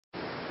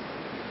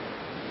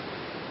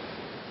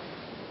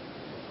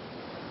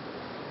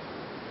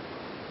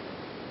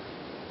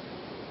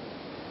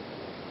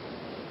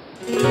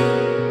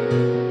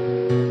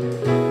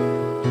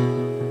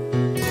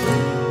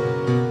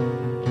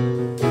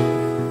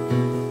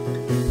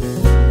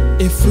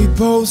If we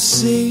both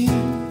see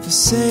the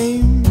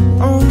same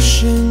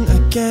ocean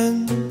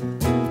again,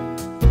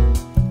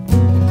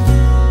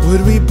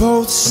 would we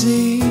both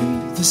see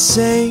the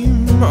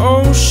same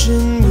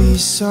ocean we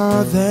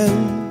saw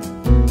then?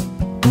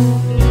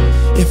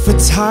 If a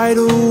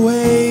tidal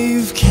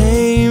wave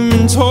came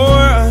and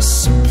tore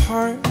us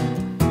apart,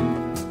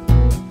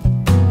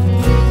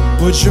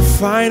 would your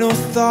final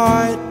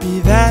thought be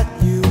that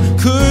you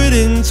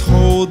couldn't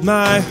hold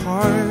my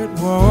heart?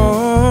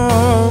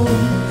 Whoa.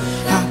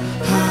 Ha,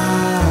 ha.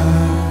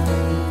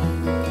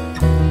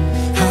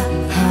 Ha,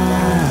 ha.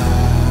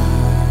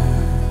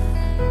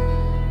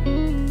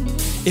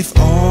 If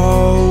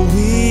all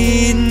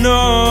we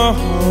know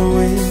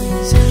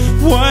is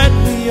what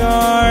we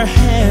are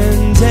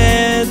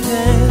handed,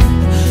 then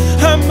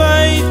I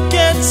might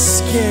get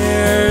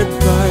scared,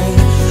 but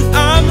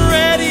I'm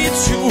ready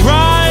to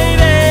ride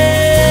it.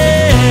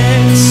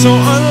 So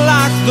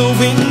unlock the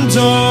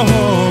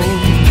windows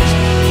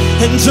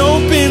and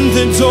open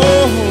the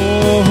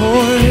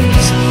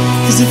doors,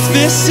 'cause if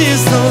this is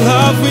the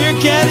love we're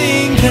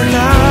getting, then I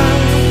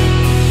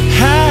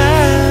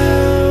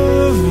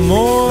have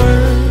more.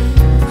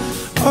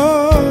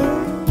 Oh.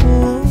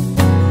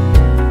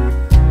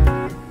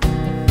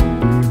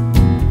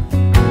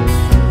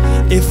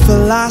 If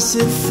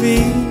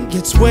philosophy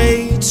gets way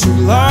too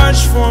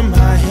large for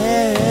my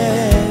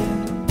head,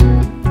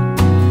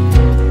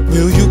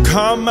 will you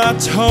calm my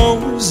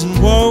toes and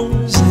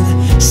woes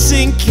and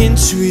sink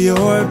into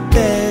your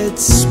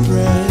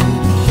bedspread?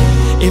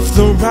 If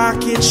the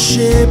rocket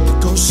ship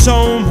goes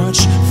so much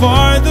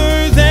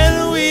farther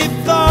than we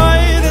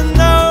thought, I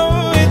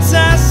know it's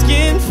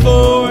asking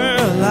for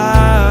a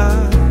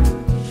lot,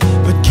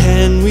 but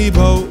can we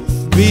both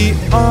be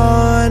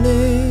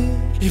honest?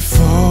 If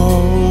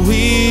all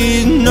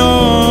we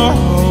know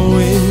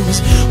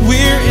is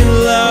we're in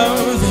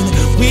love and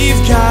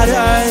we've got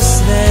us,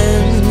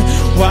 then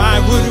why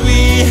would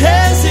we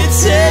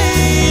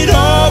hesitate?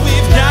 All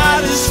we've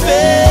got is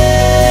faith.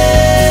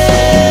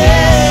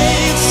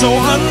 So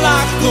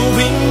unlock the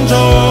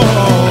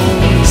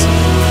windows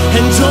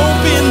and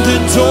open the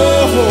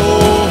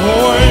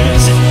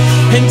doors,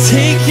 and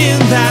take in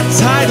that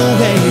tidal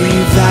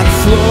wave that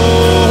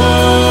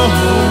flows.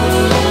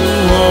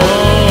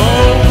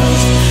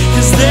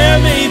 'Cause there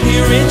may be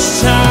rich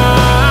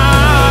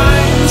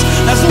times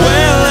as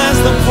well as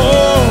the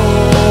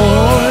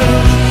poor,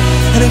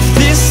 and if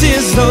this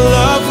is the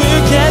love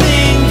we're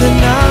getting, then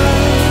I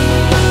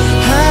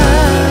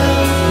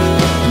have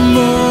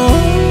more.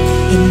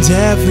 And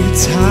every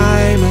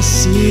time I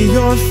see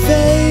your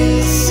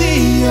face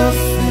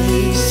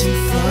in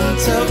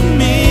front of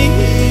me,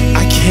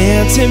 I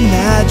can't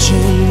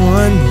imagine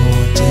one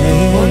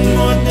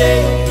more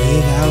day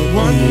without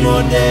one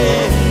more day.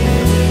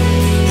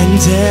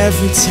 And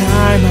every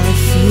time I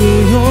feel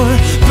your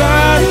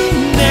body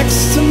next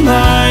to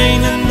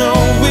mine, I know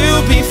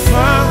we'll be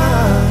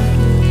fine.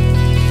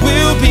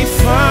 We'll be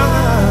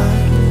fine.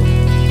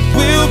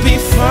 We'll be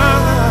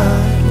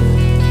fine.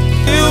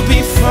 We'll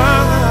be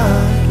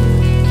fine.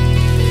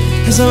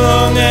 As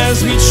long as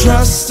we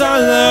trust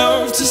our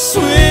love to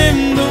swim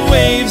the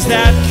waves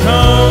that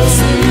come.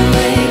 Swim the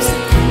waves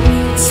that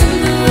come. Swim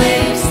the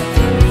waves that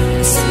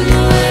come. Swim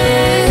the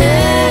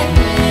waves.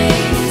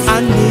 I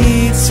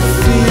need to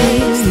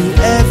feel you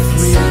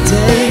every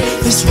day.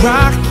 This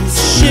rocket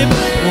ship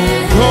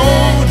won't go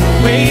to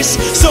waste.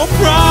 So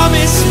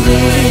promise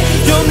me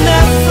you'll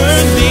never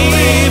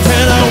leave,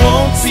 and I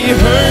won't be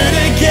hurt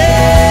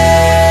again.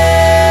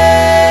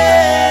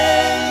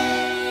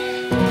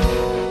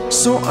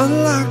 So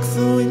unlock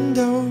the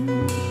window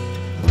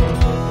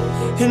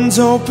and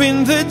open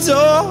the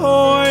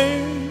door,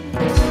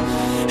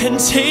 and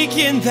take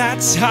in that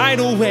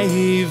tidal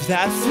wave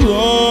that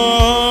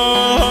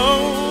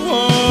flows.